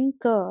strain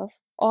curve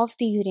of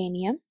the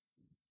uranium,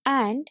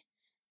 and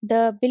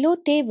the below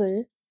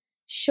table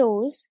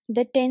shows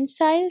the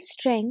tensile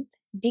strength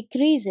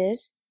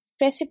decreases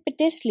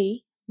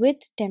precipitously with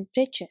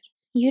temperature.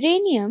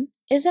 Uranium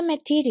is a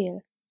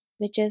material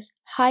which is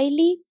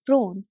highly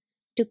prone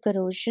to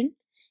corrosion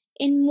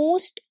in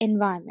most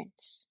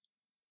environments.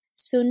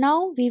 So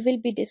now we will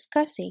be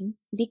discussing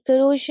the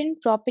corrosion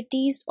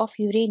properties of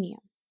uranium.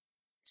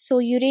 So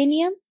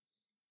uranium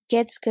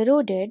gets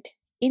corroded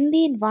in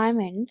the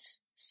environments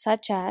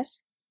such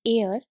as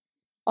air,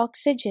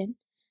 oxygen,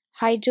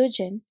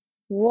 hydrogen,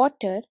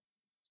 water,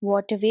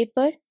 water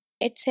vapor,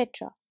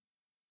 etc.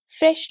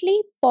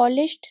 Freshly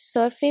polished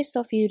surface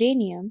of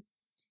uranium,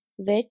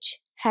 which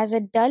has a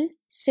dull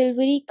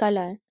silvery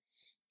color,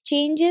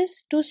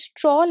 changes to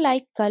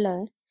straw-like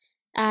color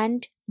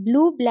and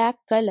blue-black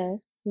color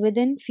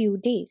within few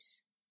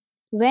days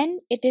when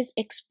it is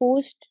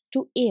exposed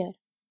to air.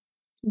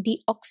 The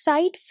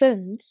oxide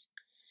films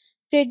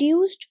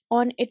produced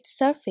on its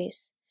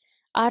surface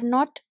are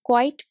not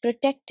quite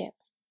protective.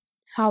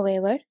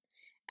 However,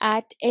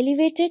 at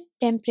elevated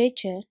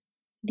temperature,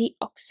 the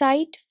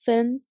oxide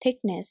film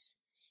thickness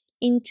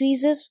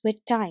increases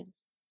with time,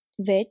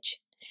 which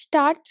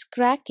starts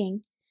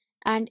cracking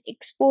and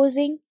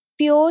exposing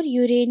pure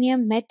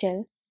uranium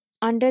metal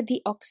under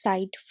the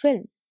oxide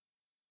film.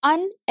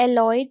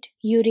 Unalloyed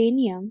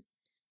uranium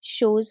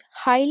shows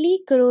highly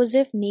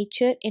corrosive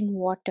nature in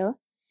water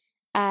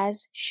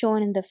as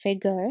shown in the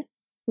figure.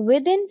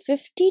 Within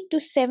 50 to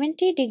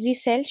 70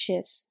 degrees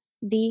Celsius,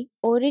 the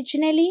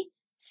originally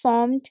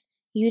formed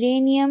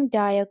uranium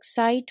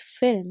dioxide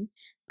film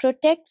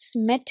protects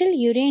metal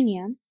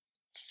uranium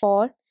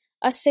for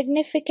a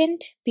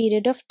significant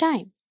period of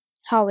time.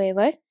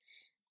 However,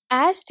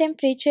 as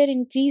temperature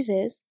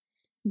increases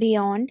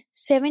beyond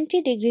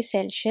 70 degrees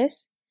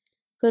Celsius,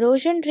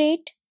 corrosion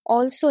rate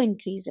also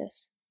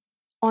increases.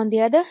 On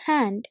the other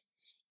hand,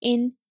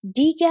 in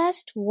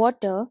degassed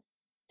water,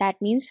 that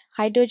means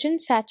hydrogen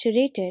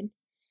saturated,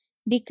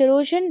 the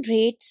corrosion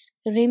rates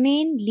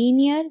remain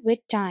linear with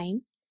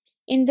time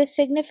in the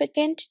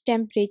significant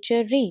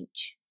temperature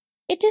range.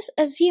 It is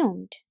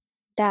assumed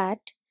that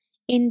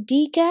in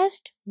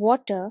degassed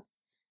water,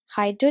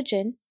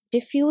 hydrogen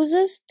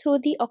diffuses through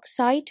the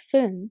oxide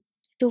film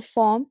to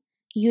form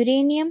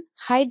uranium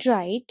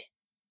hydride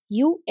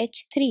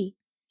UH3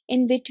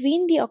 in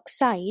between the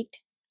oxide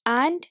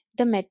and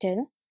the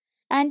metal,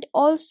 and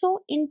also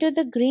into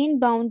the grain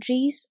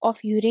boundaries of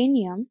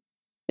uranium,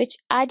 which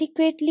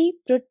adequately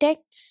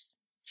protects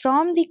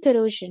from the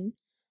corrosion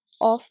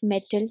of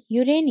metal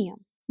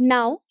uranium.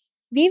 Now,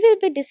 we will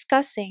be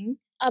discussing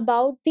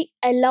about the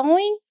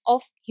alloying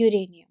of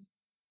uranium.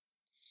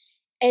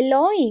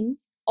 Alloying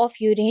of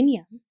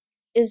uranium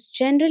is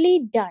generally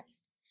done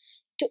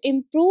to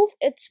improve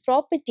its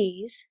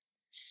properties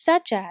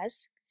such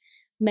as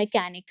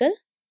mechanical,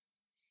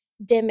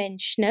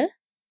 dimensional,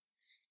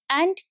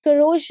 and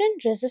corrosion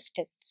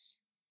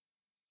resistance.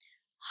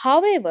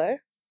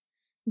 However,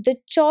 the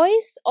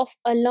choice of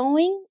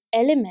alloying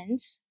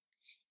elements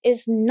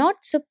is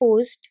not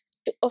supposed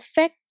to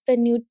affect the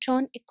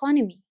neutron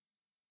economy.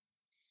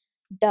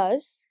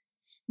 Thus,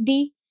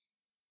 the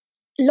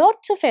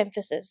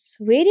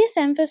various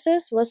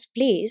emphasis was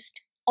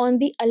placed on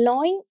the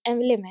alloying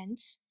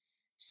elements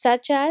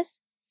such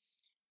as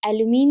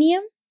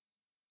aluminium,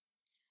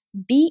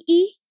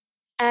 Be,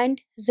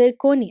 and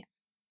zirconium.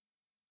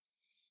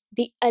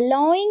 The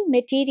alloying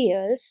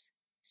materials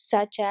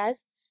such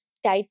as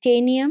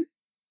titanium,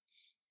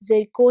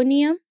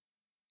 zirconium,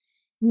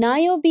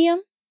 niobium,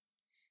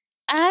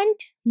 and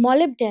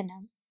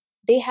molybdenum,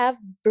 they have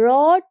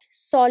broad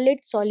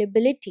solid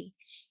solubility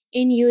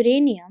in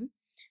uranium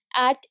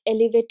at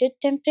elevated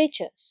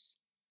temperatures.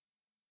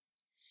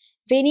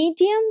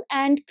 Vanadium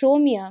and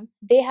chromium,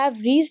 they have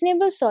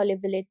reasonable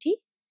solubility,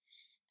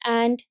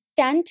 and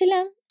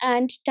tantalum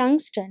and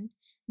tungsten,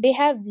 they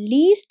have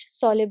least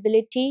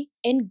solubility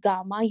in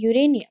gamma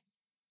uranium.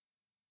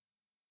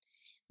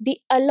 The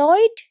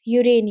alloyed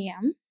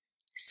uranium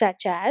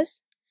such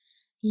as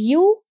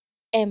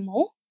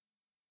UMO,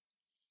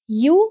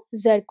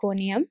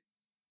 U-zirconium,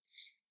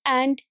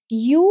 and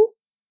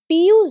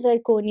U-Pu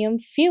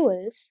zirconium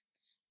fuels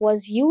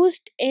was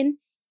used in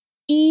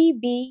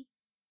EBR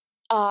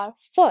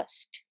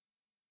first,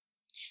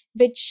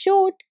 which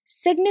showed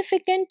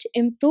significant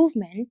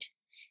improvement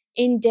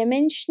in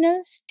dimensional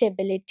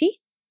stability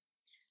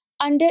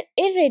under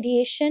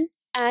irradiation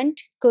and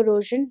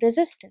corrosion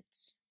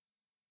resistance.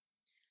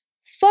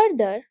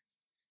 Further,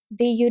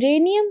 the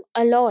uranium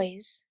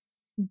alloys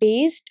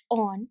based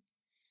on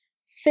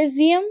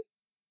Fisium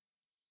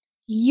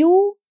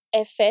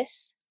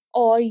UFS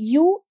or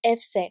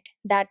UFZ,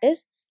 that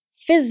is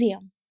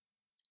Fisium,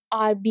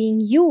 are being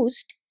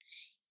used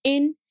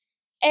in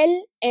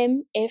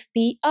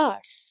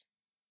LMFPRs.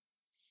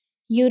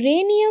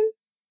 Uranium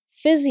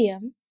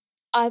Fisium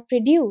are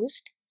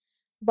produced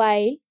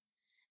while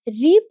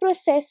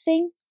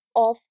reprocessing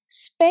of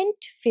spent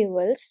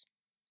fuels,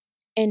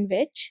 in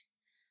which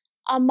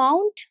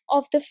amount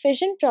of the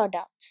fission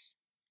products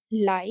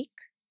like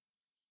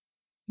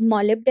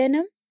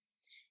molybdenum,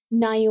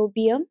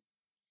 niobium,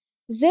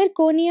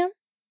 zirconium,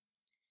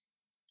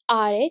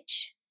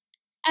 RH,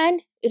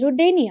 and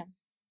ruthenium,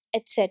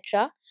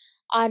 etc.,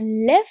 are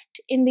left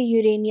in the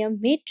uranium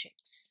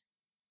matrix.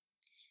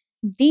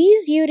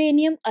 These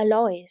uranium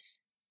alloys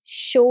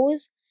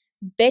shows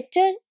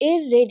better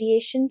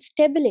irradiation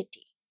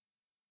stability.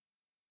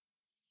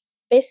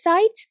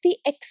 Besides the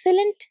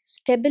excellent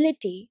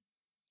stability,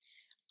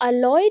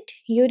 alloyed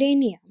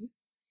uranium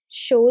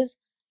shows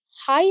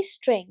high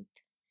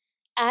strength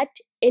at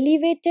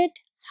elevated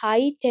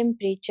high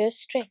temperature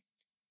strength,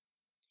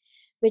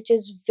 which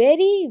is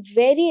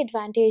very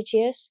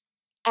advantageous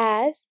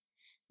as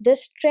the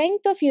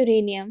strength of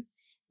uranium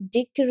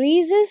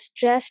decreases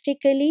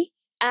drastically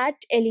at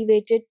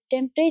elevated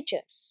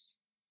temperatures.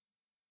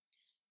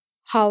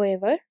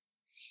 However,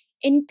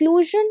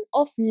 inclusion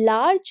of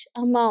large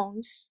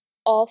amounts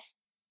of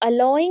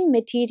alloying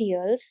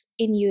materials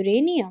in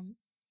uranium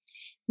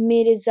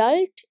may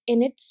result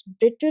in its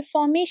brittle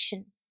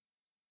formation,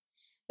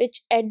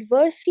 which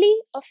adversely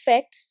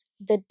affects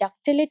the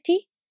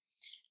ductility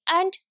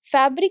and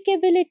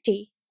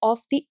fabricability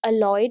of the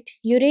alloyed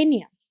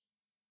uranium.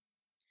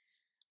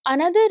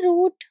 Another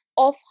route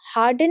of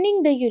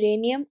hardening the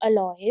uranium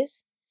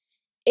alloys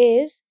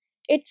is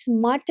its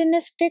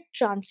martinistic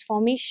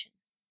transformation.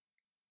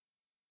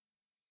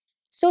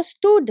 So,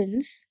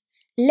 students,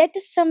 let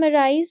us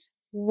summarize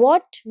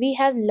what we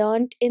have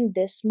learned in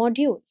this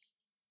module.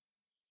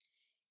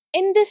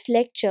 In this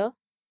lecture,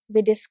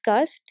 we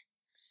discussed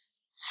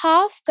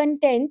half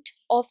content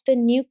of the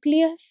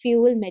nuclear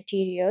fuel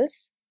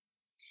materials,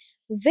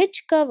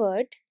 which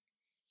covered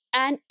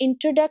an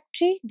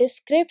introductory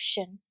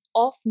description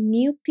of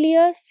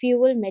nuclear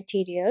fuel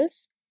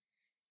materials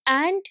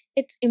and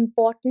its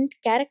important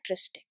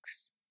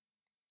characteristics.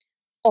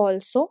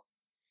 Also,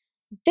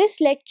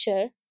 this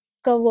lecture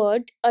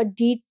covered a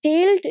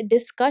detailed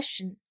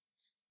discussion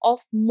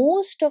of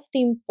most of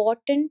the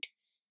important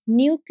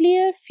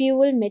nuclear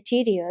fuel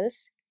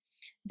materials,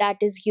 that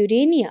is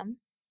uranium,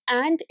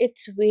 and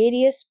its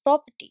various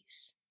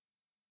properties.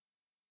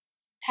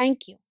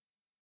 Thank you.